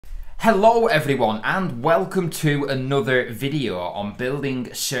Hello everyone and welcome to another video on building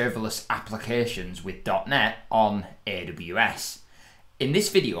serverless applications with .NET on AWS. In this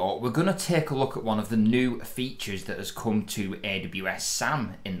video we're going to take a look at one of the new features that has come to AWS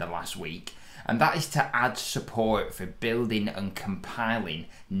SAM in the last week, and that is to add support for building and compiling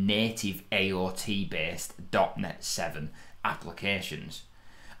native AOT based .NET 7 applications.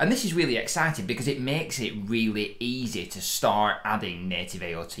 And this is really exciting because it makes it really easy to start adding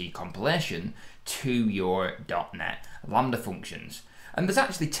NativeAOT compilation to your .NET Lambda functions. And there's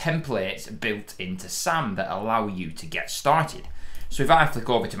actually templates built into SAM that allow you to get started. So if I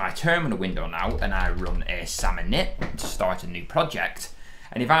flick over to my terminal window now and I run a SAM init to start a new project,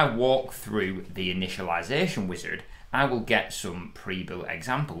 and if I walk through the initialization wizard, I will get some pre-built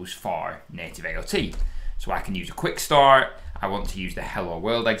examples for NativeAOT. So I can use a quick start. I want to use the hello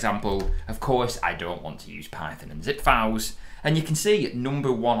world example. Of course, I don't want to use Python and zip files. And you can see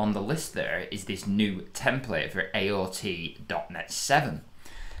number one on the list there is this new template for AOT.NET 7.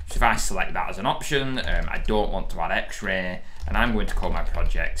 So if I select that as an option, I don't want to add X-ray, and I'm going to call my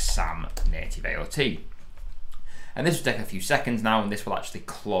project SAM NativeAOT. And this will take a few seconds now, and this will actually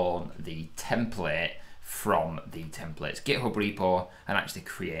clone the template from the templates GitHub repo and actually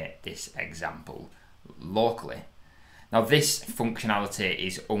create this example locally. Now this functionality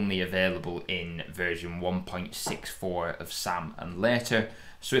is only available in version 1.64 of SAM and later,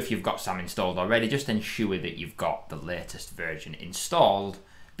 so if you've got SAM installed already, just ensure that you've got the latest version installed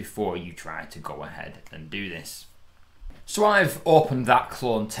before you try to go ahead and do this. So I've opened that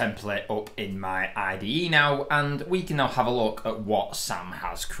clone template up in my IDE now, and we can now have a look at what SAM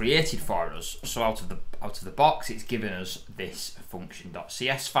has created for us. So out of the box, it's given us this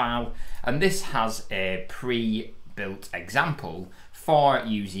function.cs file, and this has a pre-built example for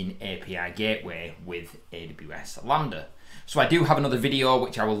using API Gateway with AWS Lambda. So I do have another video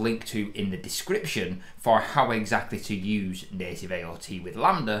which I will link to in the description for how exactly to use NativeAOT with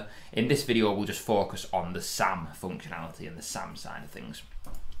Lambda. In this video we'll just focus on the SAM functionality and the SAM side of things.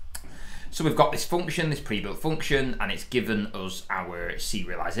 So we've got this function, this pre-built function, and it's given us our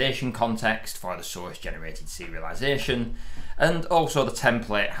serialization context for the source generated serialization, and also the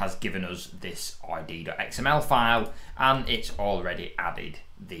template has given us this id.xml file, and it's already added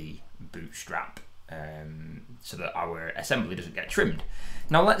the bootstrap so that our assembly doesn't get trimmed.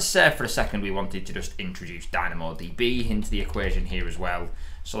 Now let's say for a second we wanted to just introduce DynamoDB into the equation here as well.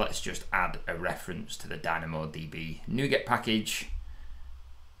 So let's just add a reference to the DynamoDB NuGet package.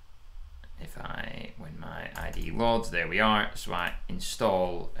 When my IDE loads, there we are. So I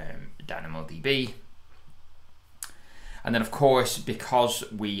install DynamoDB. And then of course, because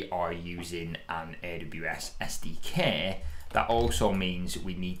we are using an AWS SDK, that also means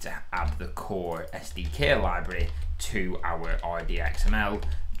we need to add the core SDK library to our RDXML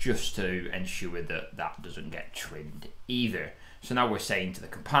just to ensure that that doesn't get trimmed either. So now we're saying to the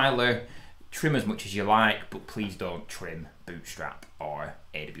compiler, trim as much as you like, but please don't trim Bootstrap or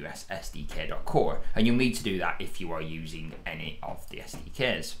AWS SDK.core. And you'll need to do that if you are using any of the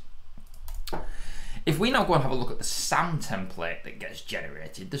SDKs. If we now go and have a look at the SAM template that gets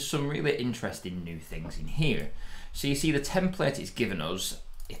generated, there's some really interesting new things in here. So you see the template it's given us,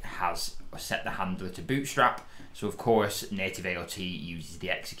 it has set the handler to Bootstrap. So of course, NativeAOT uses the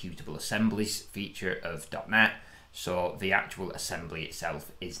executable assemblies feature of .NET. So the actual assembly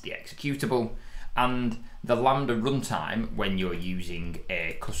itself is the executable. And the Lambda runtime, when you're using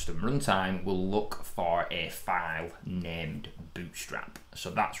a custom runtime, will look for a file named Bootstrap. So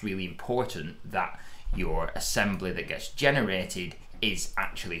that's really important that your assembly that gets generated is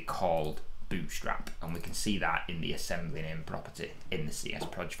actually called Bootstrap, and we can see that in the assembly name property in the CS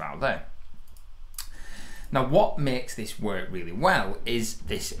proj file there. Now what makes this work really well is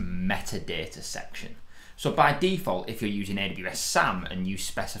this metadata section. So by default, if you're using AWS SAM and you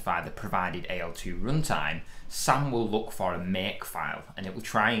specify the provided AL2 runtime, SAM will look for a make file and it will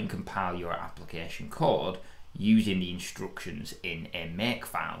try and compile your application code using the instructions in a make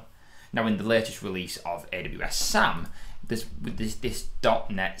file. Now in the latest release of AWS SAM, this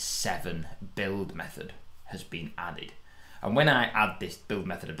 .NET 7 build method has been added. And when I add this build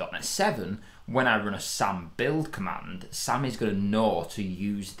method of .NET 7, when I run a SAM build command, SAM is going to know to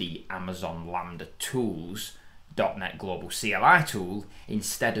use the Amazon Lambda Tools .NET Global CLI tool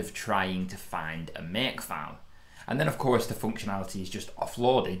instead of trying to find a make file. And then of course the functionality is just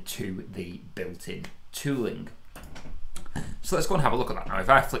offloaded to the built-in tooling. So let's go and have a look at that now. If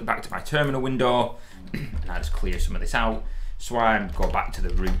I flick back to my terminal window and I just clear some of this out, so I go back to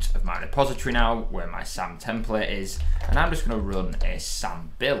the root of my repository now where my SAM template is, and I'm just going to run a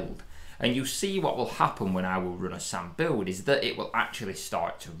SAM build. And you'll see what will happen when I will run a SAM build is that it will actually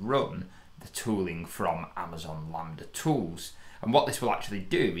start to run the tooling from Amazon Lambda tools. And what this will actually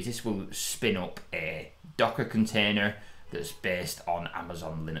do is this will spin up a Docker container that's based on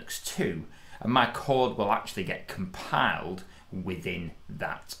Amazon Linux 2. And my code will actually get compiled within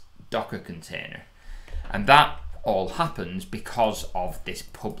that Docker container. And that all happens because of this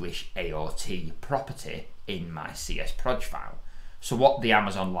publish AOT property in my CS proj file. So what the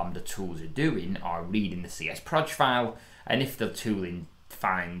Amazon Lambda tools are doing are reading the CS proj file, and if the tooling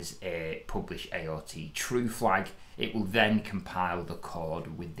finds a publish AOT true flag, it will then compile the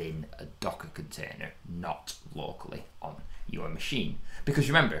code within a Docker container, not locally on your machine. Because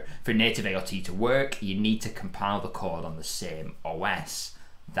remember, for NativeAOT to work, you need to compile the code on the same OS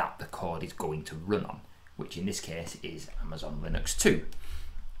that the code is going to run on, which in this case is Amazon Linux 2.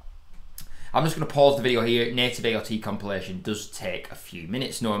 I'm just going to pause the video here. NativeAOT compilation does take a few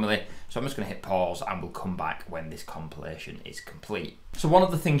minutes normally, so I'm just going to hit pause and we'll come back when this compilation is complete. So one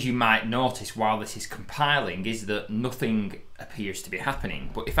of the things you might notice while this is compiling is that nothing appears to be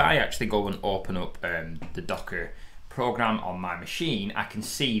happening. But if I actually go and open up the Docker program on my machine, I can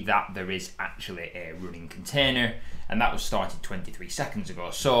see that there is actually a running container, and that was started 23 seconds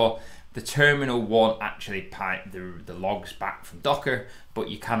ago. So the terminal won't actually pipe the logs back from Docker, but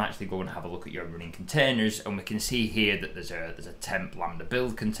you can actually go and have a look at your running containers, and we can see here that there's a temp lambda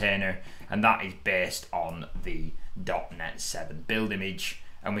build container, and that is based on the .NET 7 build image.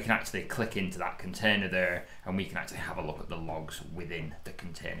 And we can actually click into that container there, and we can actually have a look at the logs within the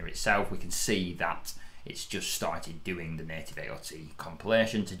container itself. We can see that it's just started doing the NativeAOT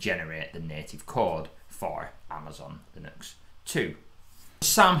compilation to generate the native code for Amazon Linux 2.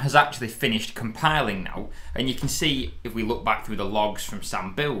 SAM has actually finished compiling now, and you can see if we look back through the logs from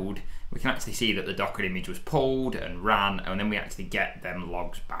SAM build, we can actually see that the Docker image was pulled and ran, and then we actually get them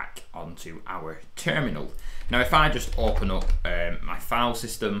logs back onto our terminal. Now if I just open up my file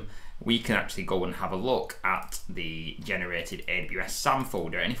system, we can actually go and have a look at the generated AWS SAM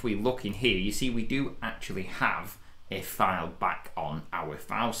folder, and if we look in here, you see we do actually have a file back on our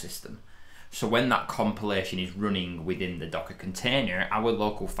file system. So when that compilation is running within the Docker container, our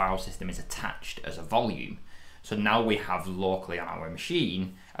local file system is attached as a volume. So now we have locally on our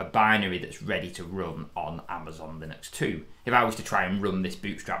machine a binary that's ready to run on Amazon Linux 2. If I was to try and run this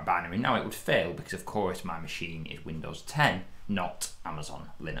bootstrap binary now, it would fail because of course my machine is Windows 10, not Amazon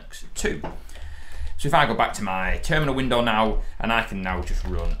Linux 2. So if I go back to my terminal window now, and I can now just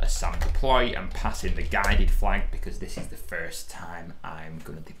run a SAM deploy and pass in the guided flag because this is the first time I'm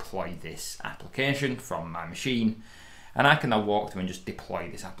going to deploy this application from my machine. And I can now walk through and just deploy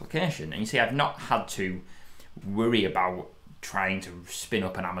this application. And you see I've not had to worry about trying to spin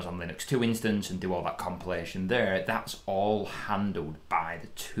up an Amazon Linux 2 instance and do all that compilation there. That's all handled by the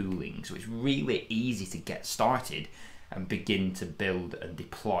tooling. So it's really easy to get started and begin to build and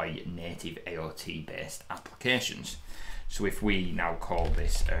deploy native AOT based applications. So if we now call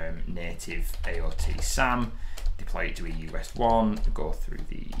this native AOT SAM, deploy it to EUS 1, go through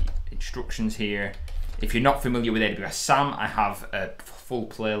the instructions here. If you're not familiar with AWS SAM, I have a full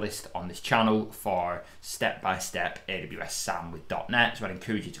playlist on this channel for step-by-step AWS SAM with .NET, so I'd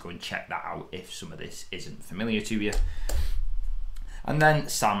encourage you to go and check that out if some of this isn't familiar to you. And then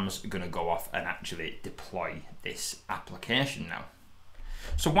SAM's going to go off and actually deploy this application now.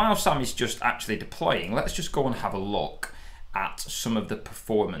 So while SAM is just actually deploying, let's just go and have a look at some of the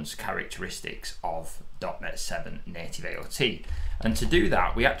performance characteristics of .NET 7 Native AOT. And to do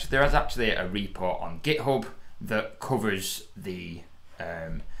that, there is actually a repo on GitHub that covers the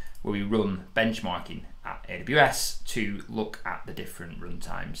where we run benchmarking at AWS to look at the different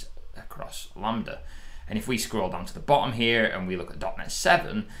runtimes across Lambda. And if we scroll down to the bottom here and we look at .NET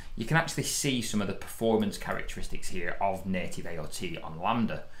 7, you can actually see some of the performance characteristics here of native AOT on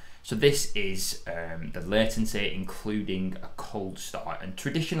Lambda. So this is the latency, including a cold start. And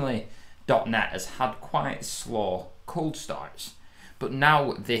traditionally, .NET has had quite slow cold starts. But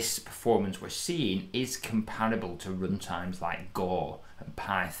now this performance we're seeing is comparable to runtimes like Go and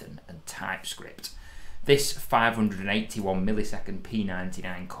Python and TypeScript. This 581 millisecond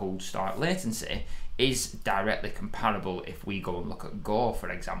P99 cold start latency is directly comparable if we go and look at Go,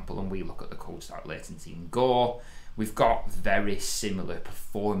 for example, and we look at the cold start latency in Go. We've got very similar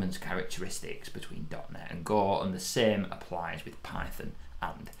performance characteristics between .NET and Go, and the same applies with Python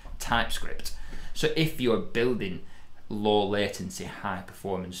and TypeScript. So if you're building low latency, high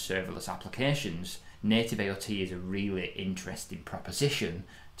performance serverless applications, native AOT is a really interesting proposition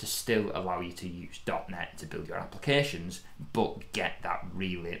to still allow you to use .NET to build your applications, but get that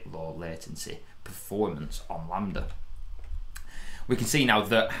really low latency performance on Lambda. we can see now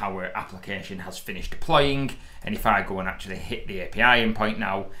that our application has finished deploying, and if I go and actually hit the API endpoint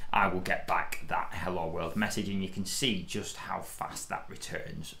now, I will get back that hello world message, and you can see just how fast that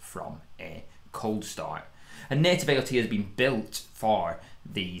returns from a cold start. And NativeAOT has been built for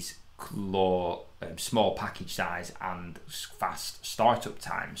these low, small package size and fast startup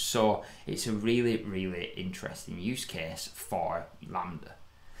times. So it's a really interesting use case for Lambda.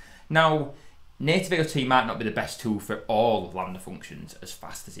 Now, NativeAOT might not be the best tool for all Lambda functions as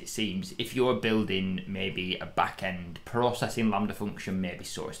fast as it seems. If you're building maybe a back-end processing Lambda function, maybe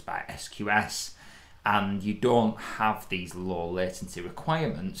sourced by SQS, and you don't have these low latency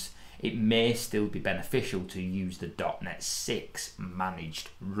requirements, it may still be beneficial to use the .NET 6 managed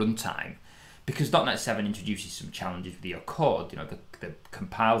runtime, because .NET 7 introduces some challenges with your code. You know, the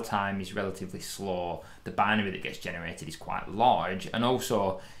compile time is relatively slow, the binary that gets generated is quite large, and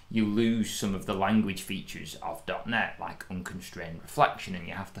also you lose some of the language features of .NET, like unconstrained reflection, and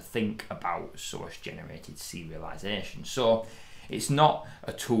you have to think about source generated serialization. So it's not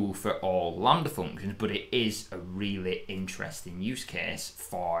a tool for all Lambda functions, but it is a really interesting use case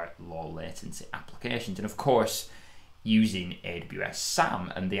for low latency applications. And of course, using AWS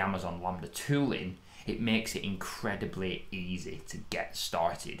SAM and the Amazon Lambda tooling, it makes it incredibly easy to get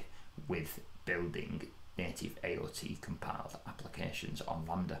started with building native AOT compiled applications on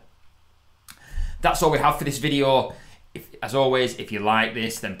Lambda. That's all we have for this video. As always, if you like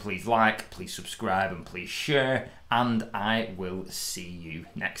this, then please like, please subscribe, and please share, and I will see you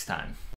next time.